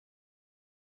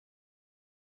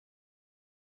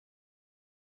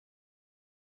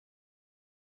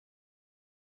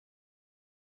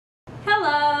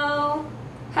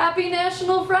Happy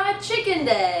National Fried Chicken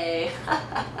Day!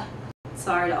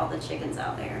 Sorry to all the chickens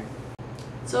out there.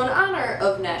 So in honor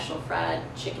of National Fried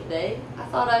Chicken Day, I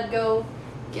thought I'd go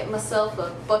get myself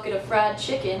a bucket of fried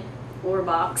chicken. Or a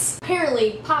box.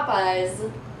 Apparently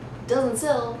Popeyes doesn't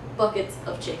sell buckets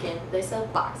of chicken, they sell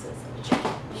boxes of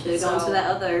chicken. Should have gone to that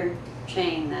other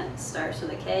chain that starts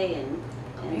with a K and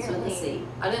ends with a C.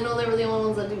 I didn't know they were the only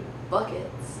ones that do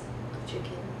buckets of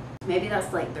chicken. Maybe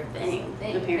that's like their thing,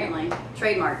 apparently.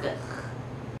 Trademarked it.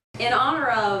 In honor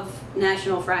of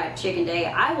National Fried Chicken Day,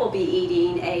 I will be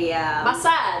eating my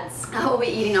sides. I will be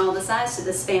eating all the sides to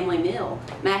this family meal.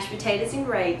 Mashed potatoes and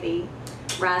gravy,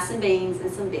 rice and beans,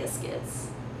 and some biscuits.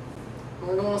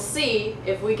 We're going to see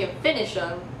if we can finish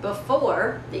them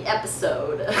before the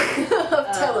episode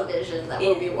of television that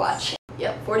we'll be watching.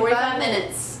 Yep, 45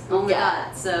 minutes on the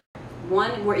dot. So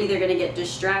one, we're either going to get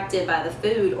distracted by the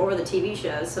food or the TV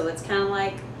show. So it's kind of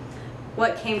like,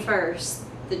 what came first?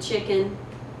 The chicken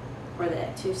or the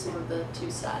egg? Two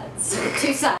sides.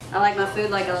 Two sides. I like my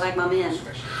food like I like my men.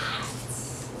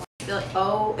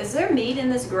 Oh, is there meat in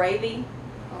this gravy?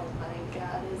 Oh my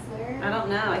God, is there? I don't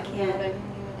know. I can't. God,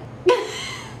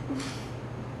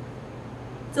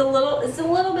 It's a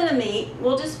little bit of meat.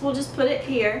 We'll just put it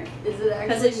here. Is it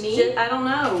actually meat? I don't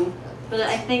know, but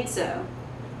I think so.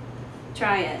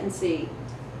 Try it and see.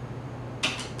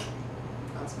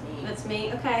 That's meat. That's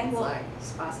meat. Okay. It's Well, like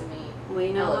spicy meat. well,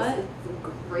 you know what? It's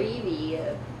gravy.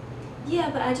 Yeah,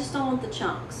 but I just don't want the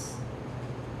chunks.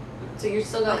 So you're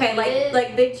still gonna Okay, eat it?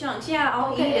 like big chunks. Yeah,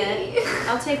 I'll eat Okay. it.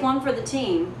 I'll take one for the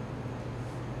team.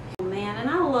 Oh man, and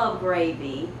I love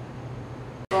gravy.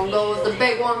 Gonna go with the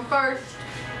big one first.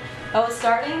 Oh, it's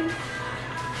starting?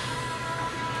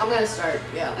 I'm gonna start.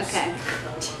 Yeah. Okay.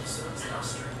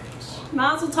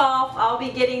 Mazel tov. I'll be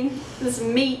getting this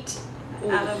meat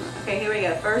out of. Okay, here we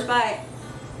go. First bite.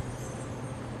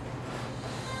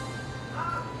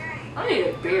 I need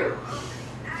a beer.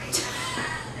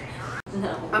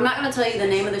 No. I'm not gonna tell you the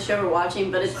name of the show we're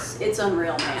watching, but it's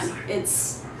unreal, man.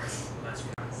 It's.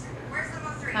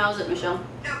 How's it, Michelle?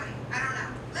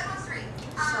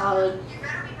 Solid.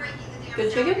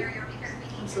 Good chicken?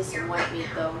 This is some white meat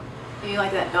though. You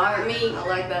like that dark meat? I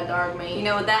like that dark meat. You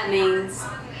know what that means?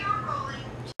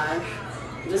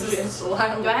 This is. Do I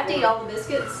have to eat all the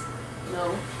biscuits?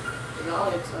 No.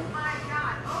 I'll eat some.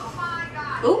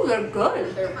 Ooh, they're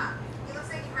good.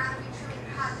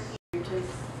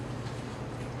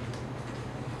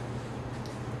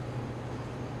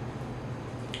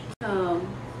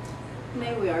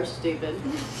 Maybe we are stupid.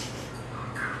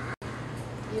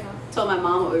 Yeah. Told my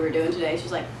mom what we were doing today.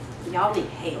 She's like, y'all need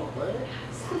help.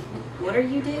 What are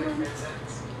you doing?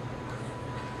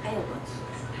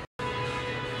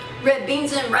 Red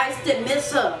beans and rice to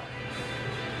miss up.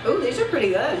 Ooh, these are pretty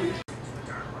good.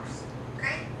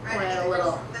 I had a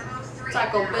little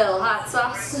Taco Bell hot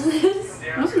sauce.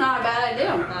 That's not a bad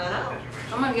idea. I know.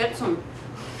 I'm gonna get some.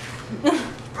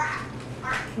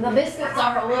 The biscuits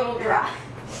are a little dry.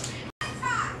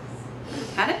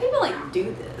 How do people like do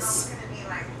this?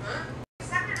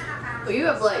 But you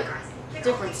have like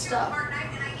different stuff.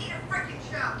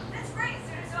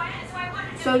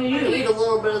 So do You you? eat a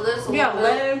little bit of this. You got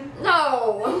leg.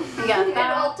 No. You got It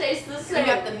that. all tastes the same. You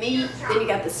got the meat, then you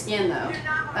got the skin though.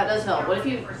 That does help. What if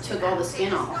you took all the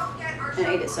skin off and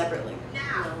ate it separately?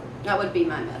 No. That would be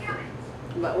my method.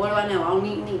 But what do I know? I don't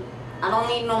eat meat. I don't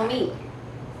eat no meat.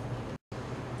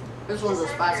 This one's a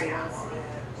spicy one.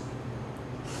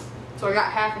 So I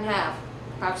got half and half.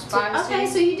 Half spicy. Okay,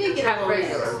 so you did get half a little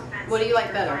regular. mix. What do you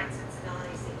like better?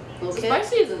 Little The kid?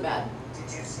 spicy isn't bad.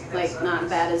 Like not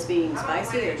bad as being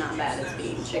spicy or not bad as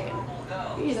being chicken?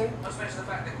 Either.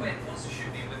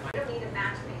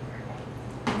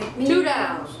 2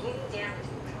 down.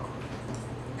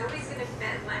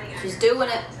 She's doing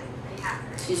it.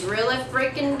 She's really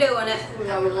freaking doing it.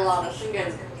 That was a lot of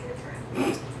chicken.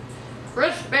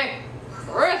 Crispy.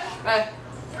 Crispy.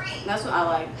 That's what I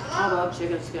like. I love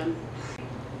chicken skin.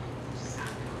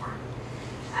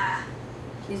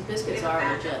 These biscuits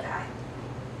are legit.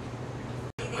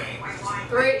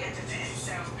 3.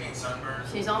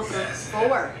 She's on for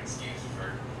 4.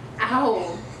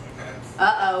 Ow.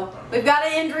 Uh-oh. We've got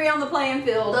an injury on the playing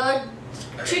field. The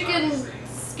chicken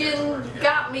skin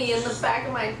got me in the back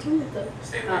of my tooth.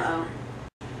 Uh-oh.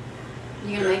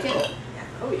 You gonna make it?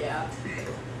 Oh yeah.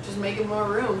 Just making more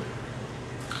room.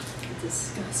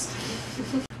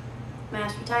 Disgusting.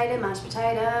 Mashed potato, mashed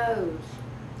potatoes.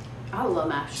 I love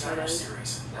mashed potatoes.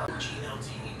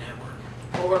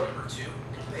 4.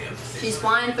 She's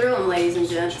flying through them, ladies and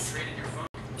gents.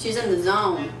 She's in the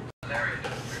zone.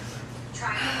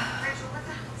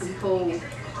 I'm cool.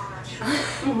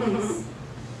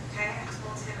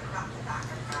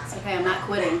 okay, I'm not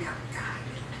quitting.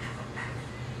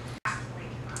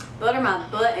 Butter my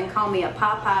butt and call me a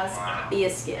Popeyes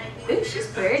biscuit. Ooh, she's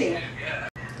pretty.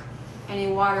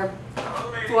 Any water?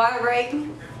 Water break?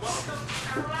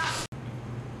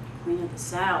 Queen of the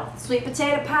South. Sweet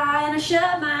potato pie and I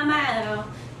shut my mouth.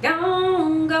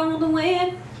 Gone, gone the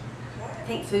wind. I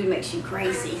think food makes you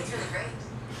crazy.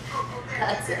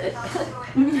 That's it.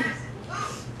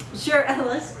 Sure,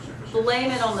 Ellis.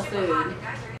 Blame it on the food.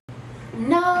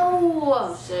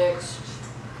 No! 6.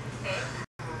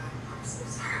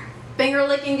 Finger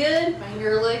licking good?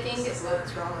 Finger licking.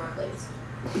 What's wrong with this?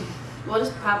 What is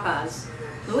Popeyes?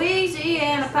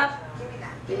 Louisiana Pop.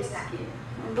 Biscuit.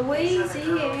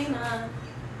 Louisiana.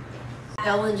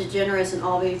 Ellen DeGeneres and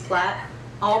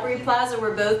Aubrey Plaza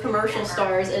were both commercial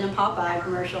stars in a Popeye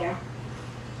commercial.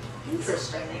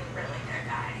 Interesting.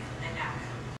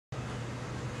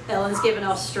 Ellen's giving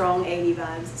off strong 80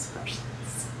 vibes.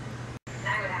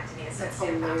 That's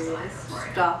hilarious.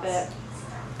 Stop it.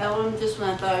 Ellen, just when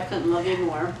I thought I couldn't love you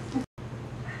more.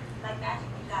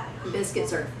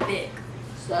 Biscuits are thick.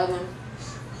 7.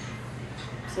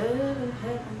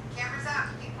 Cameras up,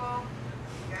 people.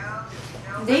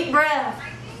 Go. Deep breath.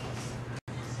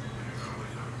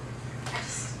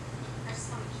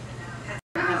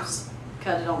 I have to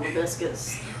cut it on the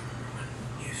biscuits.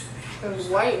 There's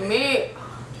white meat.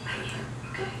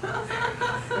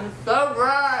 I'm so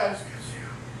gross.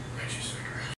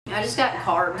 I just got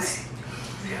carbs.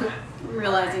 I'm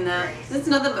realizing that. It's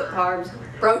nothing but carbs.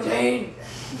 Protein.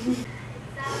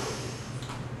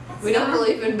 We don't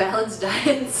believe in balanced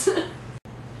diets.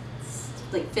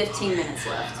 Like 15 minutes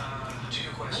left.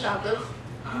 I got this.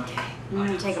 Okay. I'm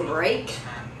gonna take a break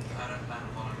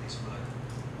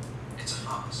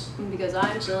because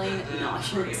I'm feeling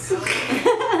nauseous. To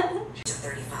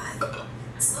 35.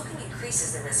 Smoking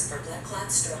increases the risk for blood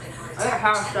clots, stroke, and heart I got attack.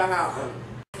 house to happen.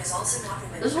 It is also not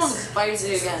permitted This for one's smokers spicy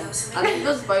to again. those who I may think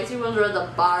the spicy ones are at the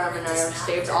bottom and I have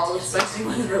saved all the spicy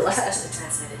ones for last.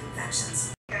 transmitted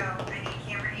infections. Go. I need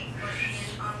camera 8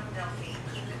 pushing on the selfie.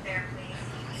 Keep it there,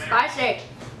 please. Spicy.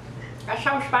 That's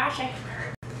so spicy.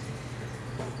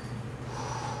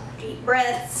 Deep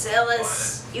breaths,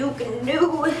 Ellis. You can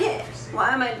do it.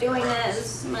 Why am I doing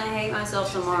this? I'm gonna hate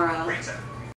myself tomorrow.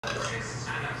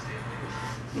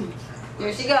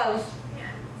 Here she goes.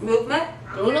 Movement.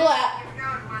 Doing a lap. Here we go.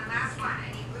 One last one.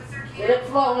 I need booster Get it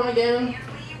flowing again.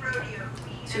 Family rodeo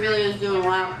queen. She really is doing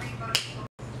well.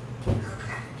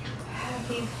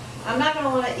 I'm not gonna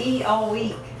want to eat all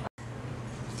week.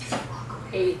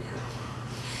 8.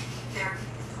 There.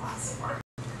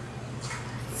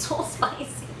 So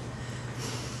spicy.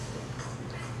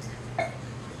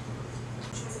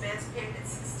 She was emancipated at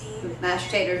 16. Mashed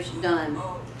taters done.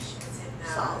 Oh, she was in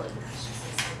Solid.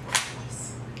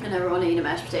 I never want to eat a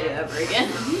mashed potato ever again.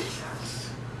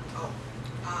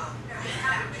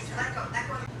 Let go.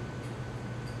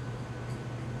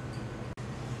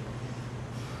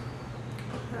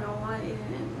 I don't want to eat it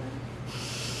anymore.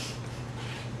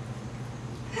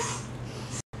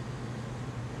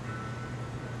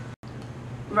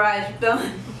 Rice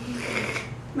done.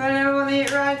 I never want to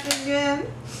eat rice again.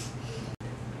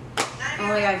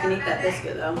 Only I can eat that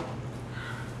biscuit though.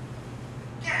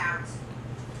 Get out.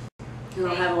 I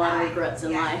don't have a lot of regrets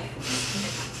in life.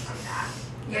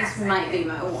 This might be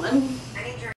my one. I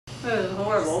need your It was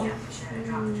horrible.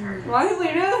 Why did we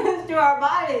do this to our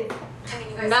bodies? I mean,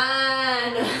 you guys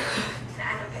 9.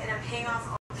 and I'm paying off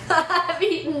all I've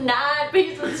eaten 9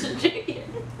 pieces of chicken.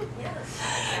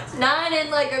 9 and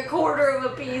like a quarter of a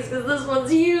piece because this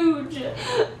one's huge.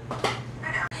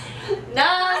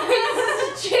 9 pieces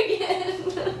of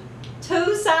chicken.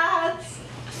 2 sides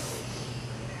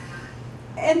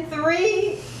and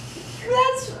 3.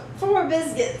 That's 4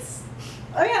 biscuits.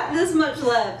 I got this much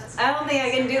left. I don't think I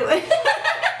can do it.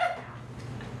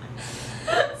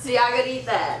 See, I could eat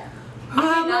that. I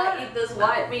cannot eat this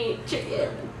white meat chicken.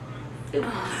 It's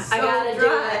I so gotta do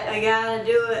dry. it. I gotta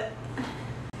do it.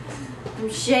 I'm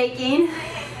shaking.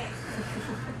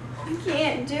 I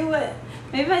can't do it.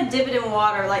 Maybe if I dip it in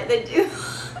water like they do.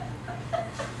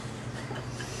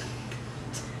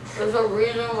 There's a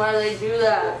reason why they do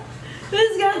that.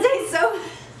 This is gonna taste so.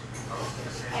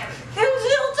 It's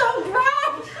still so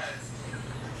dry.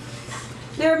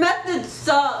 Their methods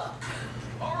suck.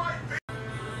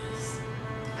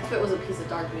 If it was a piece of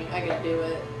dark meat, I could do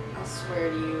it. I swear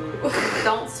to you.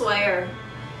 Don't swear.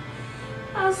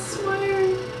 I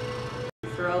swear.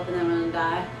 Throw up and I'm gonna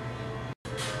die.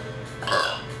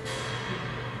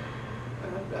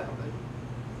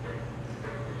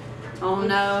 Oh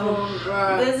no. So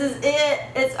dry. This is it.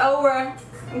 It's over.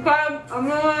 Okay, I'm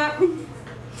gonna.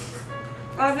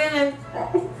 I finished.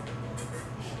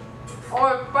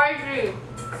 or spicy.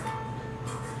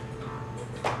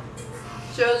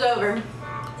 Show's over.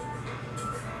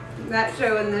 That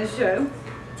show and this show.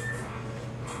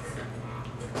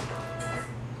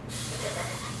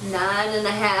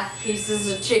 9.5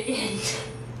 pieces of chicken.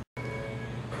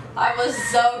 I was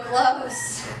so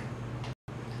close.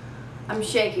 I'm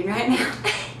shaking right now.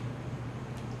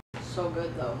 So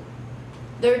good though.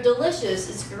 They're delicious.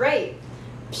 It's great.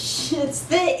 It's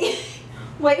thick.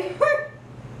 Wait for it.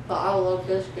 But I love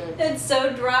biscuit. It's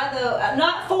so dry though.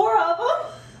 Not 4 of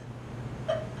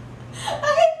them.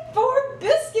 I ate 4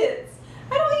 biscuits.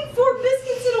 I don't eat 4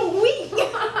 biscuits in a week.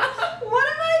 What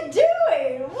am I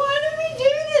doing? Why did we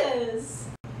do this?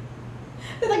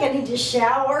 I feel like I need to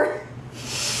shower.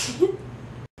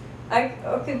 I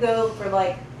could go for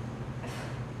like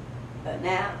a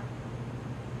nap.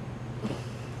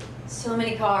 So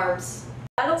many carbs.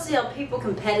 I don't see how people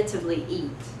competitively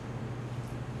eat.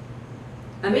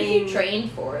 I mean, you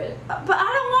trained for it. But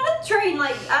I don't want to train,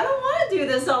 like, I don't want to do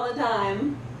this all the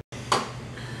time.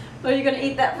 Are you going to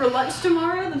eat that for lunch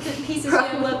tomorrow, the pieces you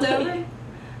have left over?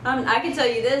 I can tell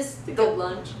you this. It's a good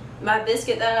lunch. My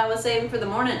biscuit that I was saving for the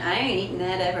morning, I ain't eating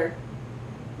that ever.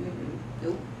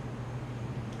 Nope.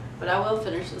 But I will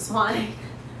finish this wine.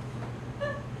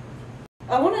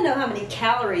 I want to know how many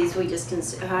calories we just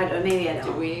consume. Maybe I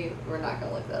don't. We're not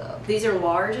going to look that up. These are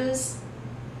larges.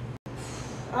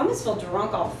 I almost feel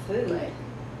drunk off food. Right.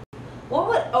 What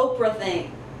would Oprah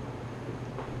think?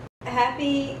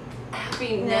 Happy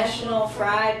National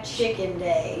Fried Chicken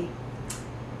Day.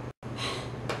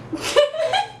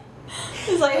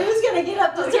 It's like, who's gonna get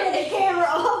up to turn the camera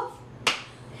off?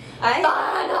 Fine,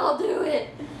 I'll do it.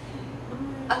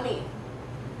 I mean,